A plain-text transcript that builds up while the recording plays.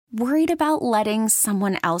Worried about letting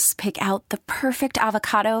someone else pick out the perfect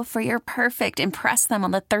avocado for your perfect impress them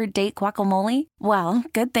on the third date guacamole? Well,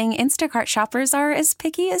 good thing Instacart shoppers are as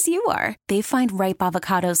picky as you are. They find ripe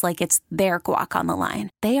avocados like it's their guac on the line.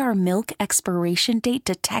 They are milk expiration date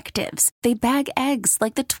detectives. They bag eggs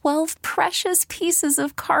like the 12 precious pieces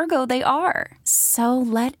of cargo they are. So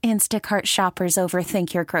let Instacart shoppers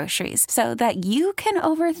overthink your groceries so that you can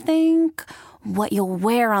overthink what you'll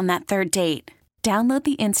wear on that third date. Download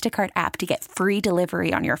the Instacart app to get free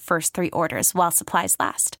delivery on your first 3 orders while supplies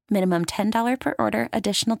last. Minimum $10 per order.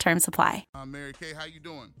 Additional terms apply. Mary Kay, how you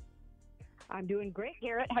doing? I'm doing great,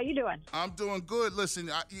 Garrett. How you doing? I'm doing good. Listen,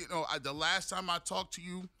 the last time I talked to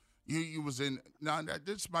you, you was in. Now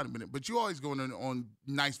this might have been it, but you always going on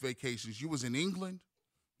nice vacations. You was in England.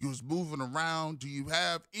 You was moving around. Do you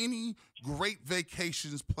have any great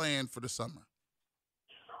vacations planned for the summer?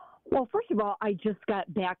 Well, first of all, I just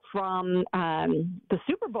got back from the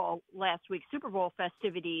Super Bowl last week, Super Bowl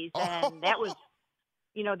festivities, and that was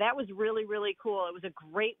really, really cool. It was a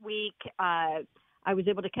great week. I was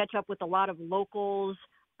able to catch up with a lot of locals.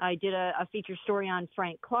 I did a feature story on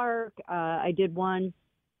Frank Clark. I did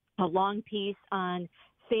a long piece on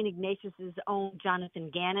St. Ignatius's own Jonathan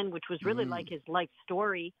Gannon, which was really like his life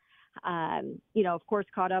story. Of course,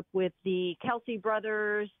 caught up with the Kelsey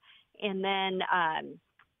brothers, and then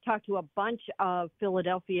talked to a bunch of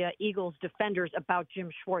Philadelphia Eagles defenders about Jim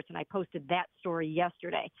Schwartz, and I posted that story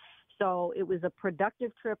yesterday. So it was a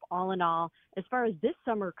productive trip all in all. As far as this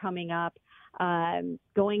summer coming up,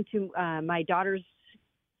 going to my daughter's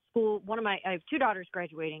school. I have 2 daughters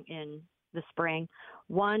graduating in the spring.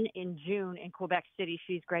 One in June in Quebec City.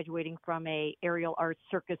 She's graduating from a aerial arts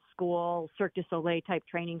circus school, Cirque du Soleil type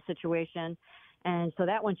training situation. And so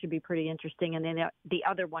that one should be pretty interesting. And then the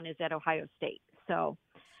other one is at Ohio State. So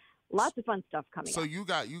lots of fun stuff coming up. So you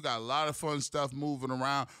got a lot of fun stuff moving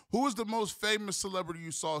around. Who was the most famous celebrity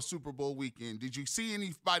you saw Super Bowl weekend? Did you see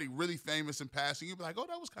anybody really famous in passing? You'd be like, oh,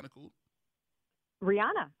 that was kind of cool.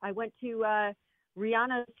 Rihanna. I went to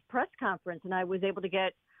Rihanna's press conference, and I was able to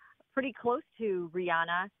get pretty close to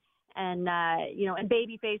Rihanna. And, and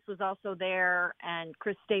Babyface was also there, and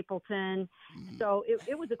Chris Stapleton. So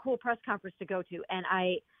it was a cool press conference to go to. And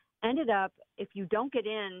I ended up, if you don't get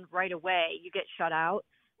in right away, you get shut out.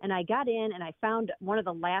 And I got in, and I found one of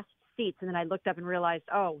the last seats, and then I looked up and realized,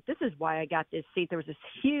 oh, this is why I got this seat. There was this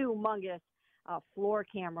humongous floor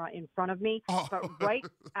camera in front of me. Oh. But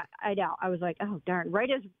I know, I was like, oh, darn. Right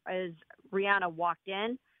as Rihanna walked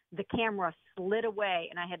in, the camera slid away,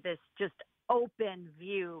 and I had this just open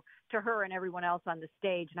view to her and everyone else on the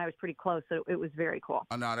stage, and I was pretty close, so it was very cool.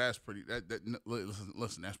 Oh, no, that's pretty.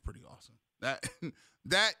 Listen, that's pretty awesome.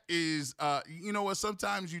 That is, what?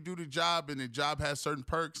 Sometimes you do the job, and the job has certain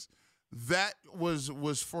perks. That was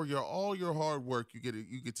for all your hard work. You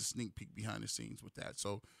get to sneak peek behind the scenes with that.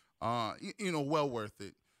 So, well worth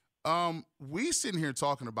it. We sitting here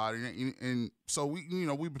talking about it, and so we've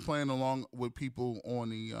been playing along with people on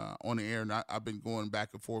the air, and I've been going back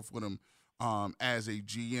and forth with them as a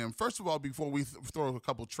GM. First of all, before we throw a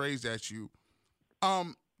couple trades at you,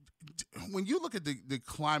 when you look at the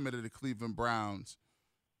climate of the Cleveland Browns,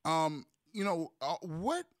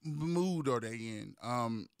 what mood are they in?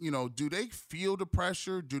 Do they feel the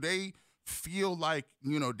pressure? Do they feel like,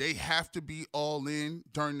 they have to be all in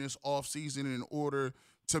during this offseason in order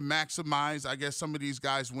to maximize, I guess, some of these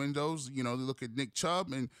guys' windows? They look at Nick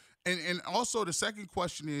Chubb. And also the second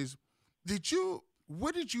question is,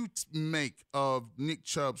 what did you make of Nick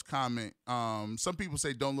Chubb's comment? Some people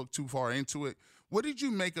say don't look too far into it. What did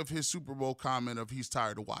you make of his Super Bowl comment of he's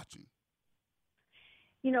tired of watching?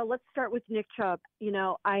 Let's start with Nick Chubb.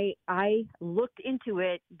 I looked into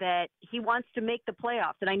it that he wants to make the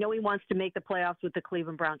playoffs, and I know he wants to make the playoffs with the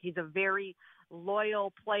Cleveland Browns. He's a very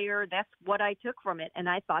loyal player. That's what I took from it, and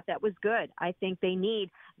I thought that was good. I think they need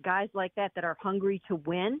guys like that are hungry to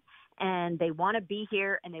win, and they want to be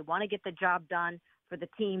here, and they want to get the job done for the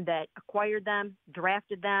team that acquired them,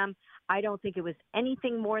 drafted them. I don't think it was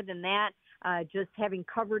anything more than that. Just having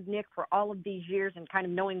covered Nick for all of these years and kind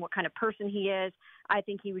of knowing what kind of person he is, I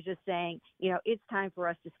think he was just saying, it's time for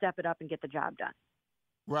us to step it up and get the job done.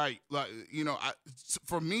 Right. Like,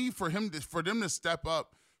 for them to step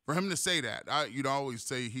up, for him to say that, I always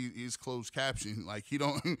say he's closed caption. Like he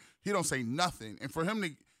don't say nothing. And for him to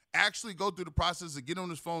actually go through the process of get on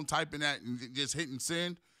his phone, typing that and just hitting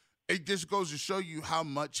send, it just goes to show you how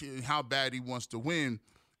much and how bad he wants to win.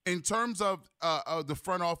 In terms of the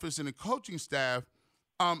front office and the coaching staff,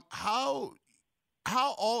 how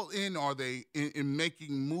all in are they in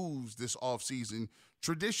making moves this offseason?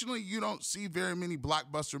 Traditionally, you don't see very many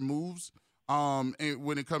blockbuster moves and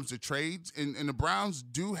when it comes to trades, and the Browns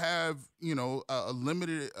do have, a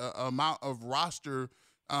limited amount of roster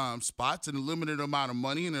spots and a limited amount of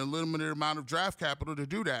money and a limited amount of draft capital to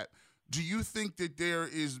do that. Do you think that they're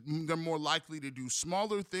more likely to do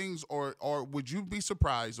smaller things, or would you be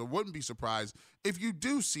surprised or wouldn't be surprised if you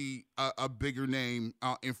do see a bigger name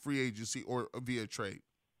in free agency or via trade?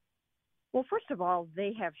 Well, first of all,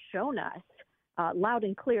 they have shown us loud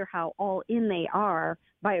and clear how all in they are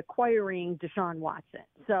by acquiring Deshaun Watson.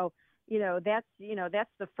 So, that's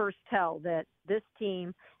the first tell that this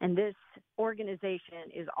team and this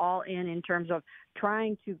organization is all in terms of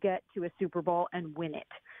trying to get to a Super Bowl and win it.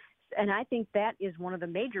 And I think that is one of the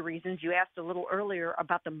major reasons. You asked a little earlier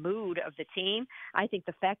about the mood of the team. I think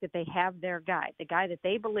the fact that they have their guy, the guy that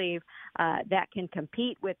they believe that can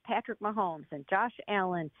compete with Patrick Mahomes and Josh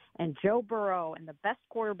Allen and Joe Burrow and the best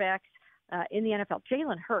quarterbacks in the NFL.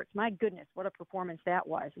 Jalen Hurts, my goodness, what a performance that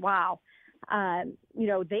was. Wow.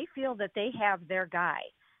 They feel that they have their guy.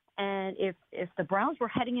 And if the Browns were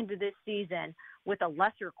heading into this season with a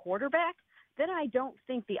lesser quarterback, then I don't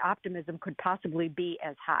think the optimism could possibly be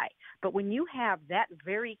as high. But when you have that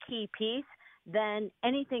very key piece, then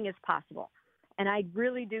anything is possible. And I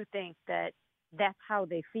really do think that that's how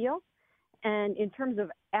they feel. And in terms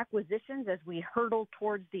of acquisitions, as we hurtle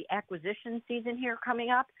towards the acquisition season here coming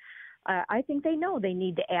up, I think they know they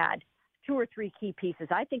need to add 2 or 3 key pieces.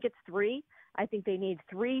 I think it's 3. I think they need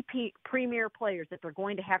 3 premier players that they're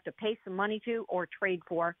going to have to pay some money to or trade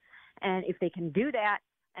for. And if they can do that,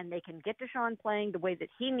 and they can get Deshaun playing the way that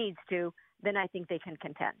he needs to, then I think they can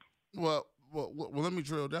contend. Well, let me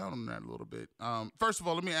drill down on that a little bit. First of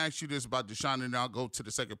all, let me ask you this about Deshaun, and then I'll go to the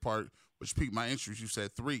second part, which piqued my interest. You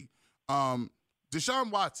said 3. Deshaun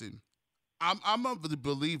Watson, I'm of the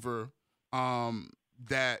believer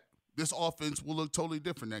that this offense will look totally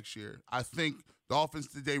different next year. I think the offense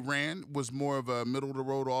that they ran was more of a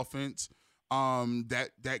middle-of-the-road offense.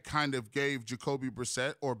 That kind of gave Jacoby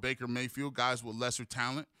Brissett or Baker Mayfield, guys with lesser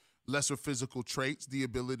talent, lesser physical traits, the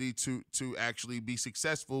ability to actually be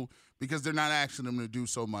successful because they're not asking them to do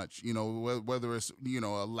so much, whether it's,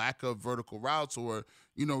 a lack of vertical routes or,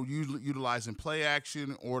 utilizing play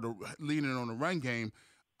action or leaning on the run game.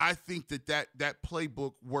 I think that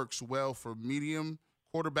playbook works well for medium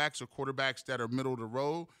quarterbacks or quarterbacks that are middle of the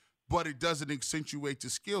road, but it doesn't accentuate the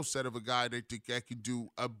skill set of a guy that can do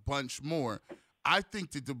a bunch more. I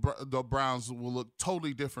think that the Browns will look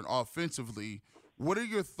totally different offensively. What are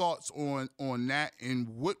your thoughts on that, and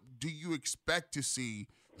what do you expect to see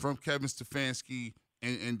from Kevin Stefanski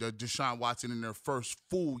and Deshaun Watson in their first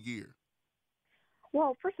full year?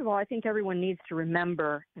 Well, first of all, I think everyone needs to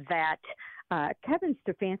remember that Kevin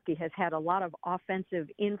Stefanski has had a lot of offensive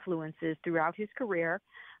influences throughout his career.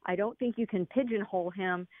 I don't think you can pigeonhole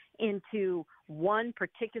him into one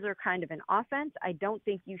particular kind of an offense. I don't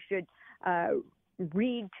think you should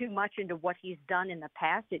read too much into what he's done in the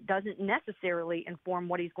past. It doesn't necessarily inform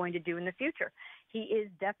what he's going to do in the future. He is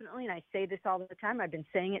definitely, and I say this all the time, I've been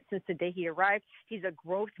saying it since the day he arrived, he's a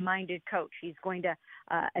growth-minded coach. He's going to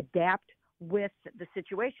adapt with the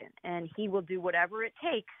situation, and he will do whatever it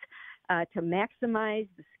takes to maximize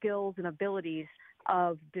the skills and abilities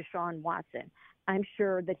of Deshaun Watson. I'm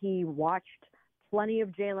sure that he watched plenty of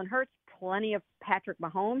Jalen Hurts, plenty of Patrick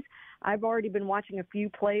Mahomes. I've already been watching a few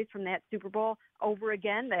plays from that Super Bowl over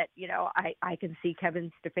again that, I can see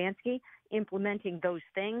Kevin Stefanski implementing those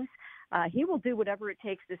things. He will do whatever it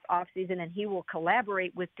takes this offseason, and he will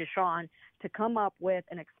collaborate with Deshaun to come up with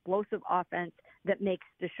an explosive offense that makes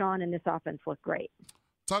Deshaun and this offense look great.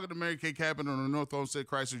 Talking to Mary Kay Cabot on the North Olmsted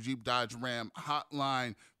Chrysler Jeep Dodge Ram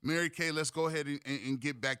hotline. Mary Kay, let's go ahead and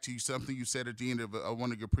get back to you. Something you said at the end of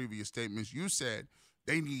one of your previous statements. You said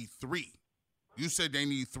they need 3. You said they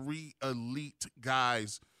need 3 elite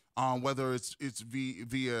guys, whether it's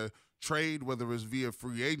via trade, whether it's via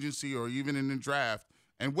free agency, or even in the draft.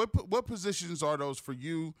 And what positions are those for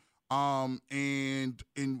you? And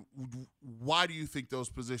why do you think those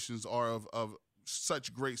positions are of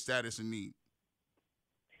such great status and need?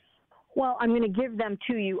 Well, I'm going to give them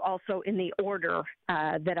to you also in the order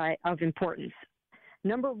of importance.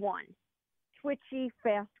 Number 1, twitchy,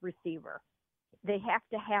 fast receiver. They have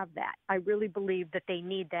to have that. I really believe that they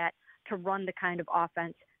need that to run the kind of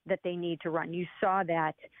offense that they need to run. You saw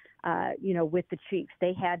that, with the Chiefs.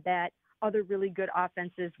 They had that. Other really good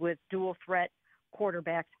offenses with dual threat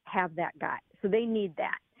quarterbacks have that guy. So they need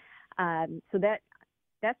that. So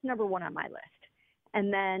that's number 1 on my list.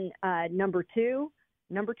 And then number two,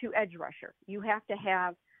 edge rusher. You have to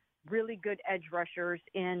have really good edge rushers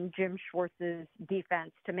in Jim Schwartz's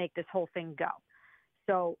defense to make this whole thing go.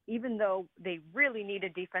 So even though they really need a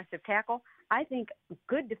defensive tackle, I think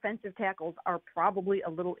good defensive tackles are probably a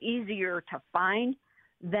little easier to find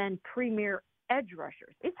than premier edge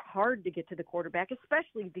rushers. It's hard to get to the quarterback,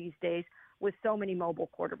 especially these days with so many mobile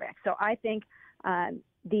quarterbacks. So I think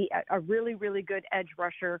a really, really good edge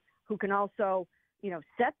rusher who can also,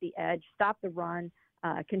 set the edge, stop the run,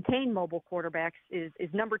 contain mobile quarterbacks is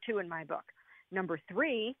number 2 in my book. Number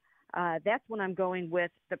 3, that's when I'm going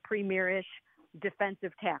with the premier-ish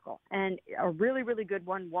defensive tackle. And a really, really good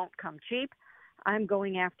one won't come cheap. I'm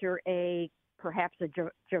going after perhaps a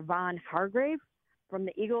Javon Hargrave from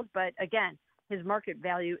the Eagles. But again, his market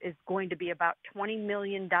value is going to be about $20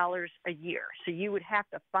 million a year. So you would have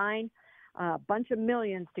to find a bunch of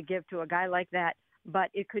millions to give to a guy like that. But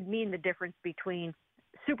it could mean the difference between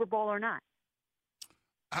Super Bowl or not.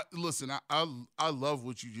 Listen, I love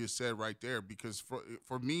what you just said right there, because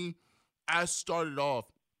for me, I started off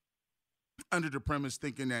under the premise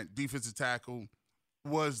thinking that defensive tackle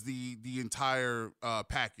was the entire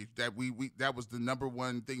package, that that was the number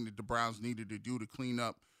one thing that the Browns needed to do to clean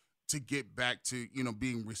up, to get back to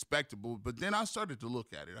being respectable. But then I started to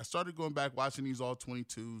look at it. I started going back, watching these all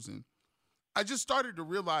 22s, and I just started to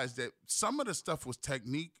realize that some of the stuff was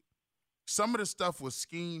technique, some of the stuff was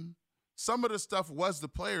scheme, some of the stuff was the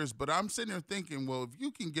players. But I'm sitting there thinking, well, if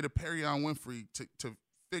you can get a Perion Winfrey to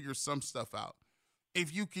figure some stuff out,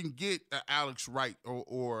 if you can get Alex Wright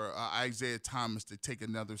or Isaiah Thomas to take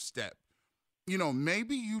another step,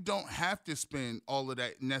 maybe you don't have to spend all of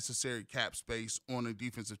that necessary cap space on a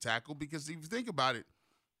defensive tackle. Because if you think about it,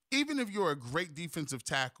 even if you're a great defensive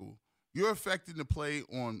tackle, you're affecting the play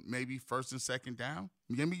on maybe first and second down.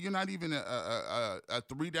 Maybe you're not even a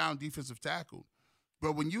 3-down defensive tackle.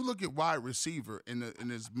 But when you look at wide receiver, and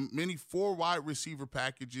there's many 4 wide receiver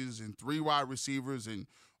packages and 3 wide receivers and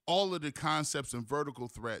all of the concepts and vertical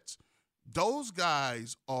threats, those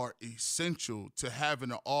guys are essential to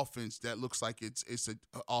having an offense that looks like it's an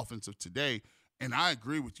offense of today. And I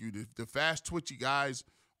agree with you. The fast, twitchy guys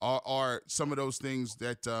are some of those things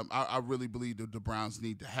that I really believe that the Browns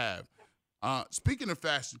need to have. Speaking of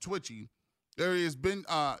fast and twitchy, there has been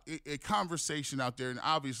a conversation out there, and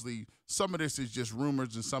obviously some of this is just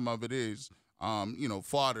rumors and some of it is,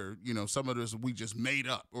 fodder. Some of this we just made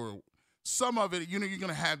up, or some of it, you're going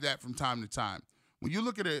to have that from time to time. When you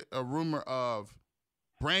look at a rumor of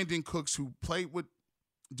Brandon Cooks, who played with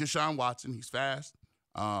Deshaun Watson, he's fast.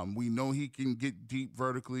 We know he can get deep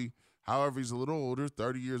vertically. However, he's a little older,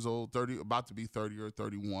 30 years old, about to be 30 or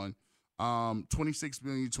 31. $26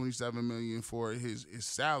 million, $27 million for his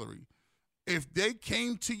salary. If they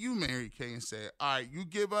came to you, Mary Kay, and said, all right,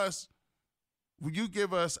 will you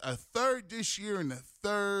give us a third this year and a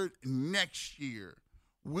third next year,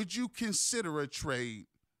 would you consider a trade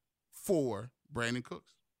for Brandon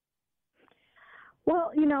Cooks?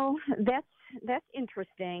 Well, that's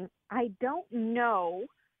interesting. I don't know.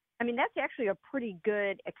 I mean, that's actually a pretty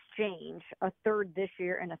good exchange, a third this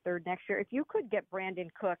year and a third next year. If you could get Brandon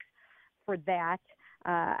Cooks for that,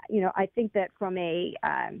 I think that from a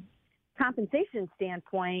compensation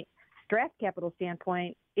standpoint, draft capital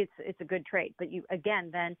standpoint, it's a good trade. But you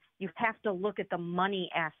have to look at the money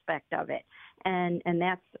aspect of it, and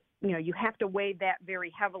that's you have to weigh that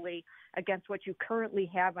very heavily against what you currently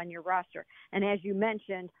have on your roster. And as you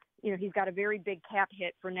mentioned, he's got a very big cap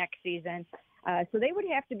hit for next season, so they would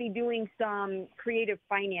have to be doing some creative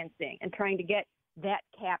financing and trying to get that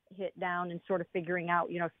cap hit down and sort of figuring out,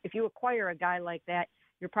 if you acquire a guy like that,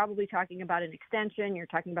 you're probably talking about an extension. You're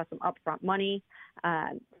talking about some upfront money.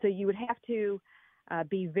 So you would have to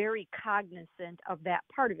be very cognizant of that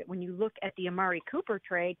part of it. When you look at the Amari Cooper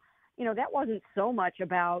trade, that wasn't so much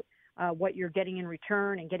about what you're getting in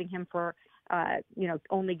return and getting him for,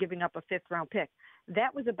 only giving up a 5th-round pick.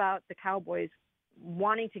 That was about the Cowboys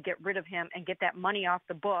wanting to get rid of him and get that money off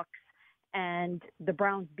the books, and the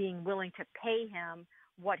Browns being willing to pay him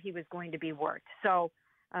what he was going to be worth. So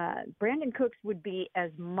Brandon Cooks would be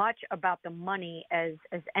as much about the money as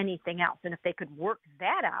anything else. And if they could work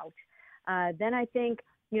that out, then I think,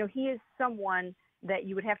 he is someone that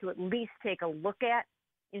you would have to at least take a look at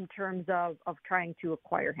in terms of trying to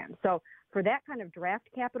acquire him. So for that kind of draft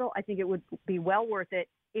capital, I think it would be well worth it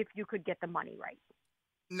if you could get the money right.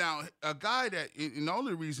 Now, a guy that, and the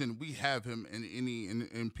only reason we have him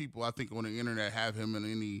and people I think on the internet have him in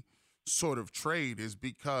any sort of trade is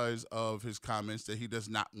because of his comments that he does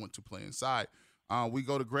not want to play inside. We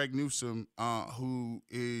go to Greg Newsome, who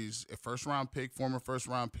is a former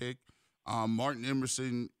first-round pick. Martin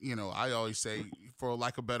Emerson, I always say, for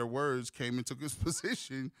lack of better words, came and took his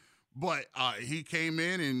position, but he came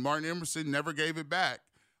in and Martin Emerson never gave it back.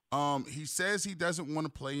 He says he doesn't want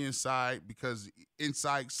to play inside because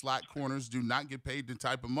inside slot corners do not get paid the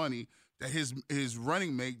type of money that his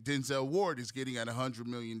running mate Denzel Ward is getting at $100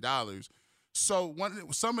 million. So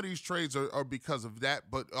some of these trades are because of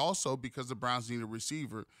that, but also because the Browns need a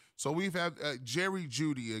receiver. So we've had Jerry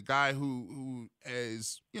Jeudy, a guy who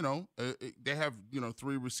is, they have,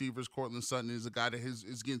 3 receivers. Cortland Sutton is a guy that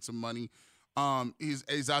is getting some money.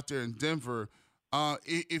 He's out there in Denver.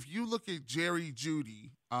 If you look at Jerry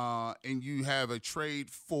Jeudy and you have a trade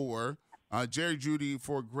for Jerry Jeudy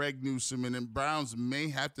for Greg Newsome, and then Browns may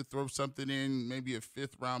have to throw something in, maybe a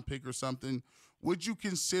 5th-round pick or something, would you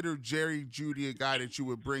consider Jerry Jeudy a guy that you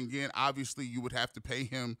would bring in? Obviously, you would have to pay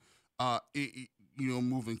him,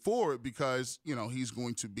 moving forward because, he's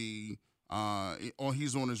going to be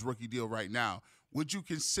he's on his rookie deal right now. Would you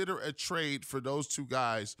consider a trade for those 2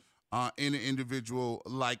 guys in an individual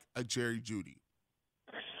like a Jerry Jeudy?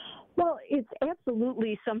 Well, it's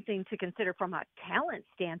absolutely something to consider from a talent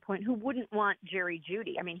standpoint. Who wouldn't want Jerry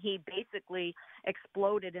Jeudy? I mean, he basically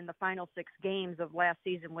exploded in the final 6 games of last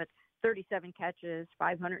season with 37 catches,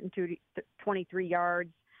 523 yards,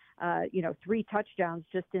 3 touchdowns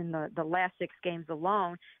just in the last 6 games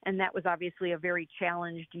alone. And that was obviously a very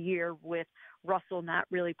challenged year with Russell not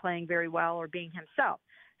really playing very well or being himself.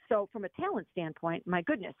 So from a talent standpoint, my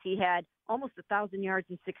goodness, he had almost 1,000 yards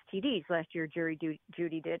and 6 TDs last year, Jerry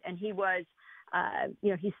Jeudy did. And he was,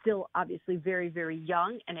 he's still obviously very, very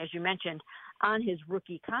young. And as you mentioned, on his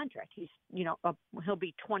rookie contract, he's, he'll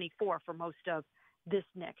be 24 for most of this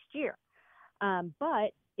next year.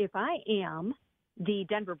 But if I am the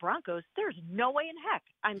Denver Broncos, there's no way in heck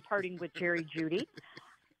I'm parting with Jerry Jeudy.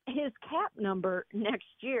 His cap number next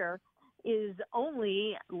year is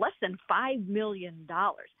only less than $5 million.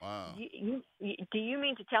 Wow. Do you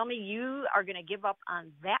mean to tell me you are going to give up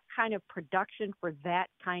on that kind of production for that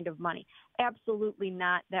kind of money? Absolutely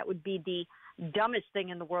not. That would be the dumbest thing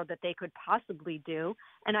in the world that they could possibly do.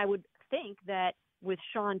 And I would think that with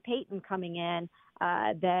Sean Payton coming in,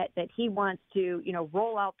 that he wants to,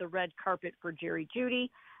 roll out the red carpet for Jerry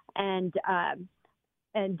Jeudy and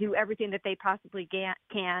do everything that they possibly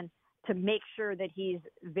can to make sure that he's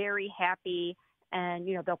very happy, and,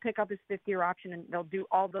 they'll pick up his 5th-year option and they'll do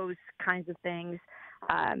all those kinds of things.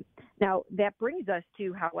 Now that brings us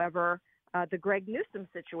to, however, the Greg Newsome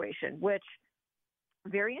situation, which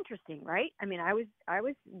very interesting, right? I mean, I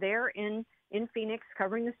was there in Phoenix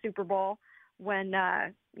covering the Super Bowl when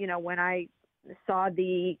I saw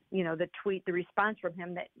the tweet, the response from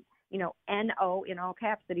him that, NO in all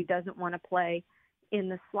caps, that he doesn't want to play in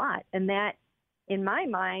the slot. And that, in my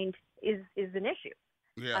mind, is an issue.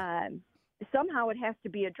 Yeah. Somehow it has to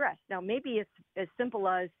be addressed. Now, maybe it's as simple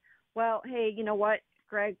as, well, hey, you know what,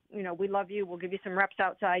 Greg, we love you. We'll give you some reps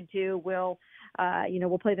outside too. We'll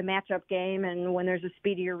play the matchup game. And when there's a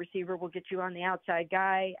speedier receiver, we'll get you on the outside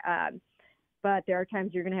guy. But there are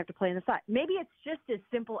times you're going to have to play in the slot. Maybe it's just as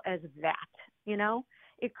simple as that.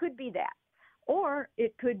 It could be that, or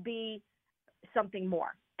it could be something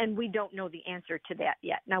more. And we don't know the answer to that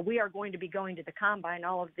yet. Now, we are going to be going to the Combine.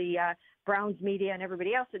 All of the Browns media and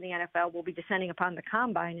everybody else in the NFL will be descending upon the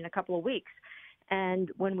Combine in a couple of weeks. And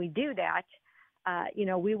when we do that,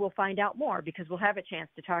 we will find out more because we'll have a chance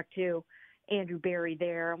to talk to Andrew Berry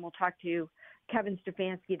there, and we'll talk to Kevin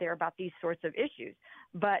Stefanski there about these sorts of issues.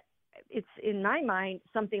 But it's, in my mind,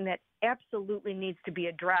 something that absolutely needs to be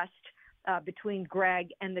addressed between Greg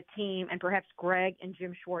and the team, and perhaps Greg and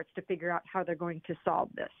Jim Schwartz, to figure out how they're going to solve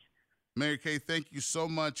this. Mary Kay, thank you so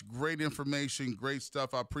much. Great information, great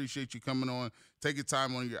stuff. I appreciate you coming on, taking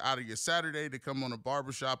time out of your Saturday to come on a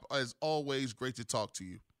Barber Shop. As always, great to talk to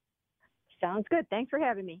you. Sounds good. Thanks for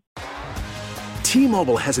having me.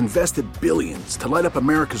 T-Mobile has invested billions to light up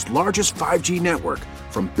America's largest 5G network,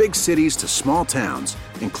 from big cities to small towns,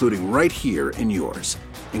 including right here in yours.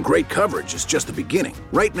 And great coverage is just the beginning.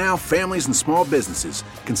 Right now, families and small businesses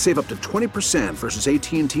can save up to 20% versus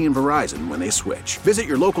AT&T and Verizon when they switch. Visit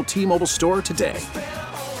your local T-Mobile store today.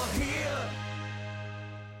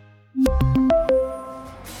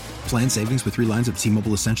 Plan savings with 3 lines of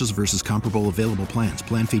T-Mobile Essentials versus comparable available plans.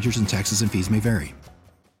 Plan features and taxes and fees may vary.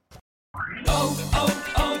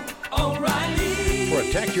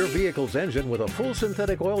 Protect your vehicle's engine with a full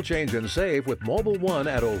synthetic oil change and save with Mobil 1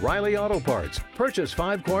 at O'Reilly Auto Parts. Purchase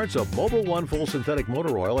 5 quarts of Mobil 1 full synthetic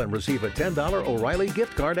motor oil and receive a $10 O'Reilly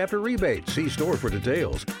gift card after rebate. See store for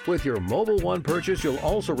details. With your Mobil 1 purchase, you'll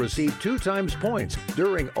also receive 2 times points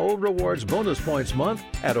during O Rewards Bonus Points Month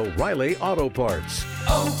at O'Reilly Auto Parts.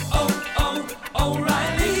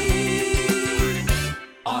 O'Reilly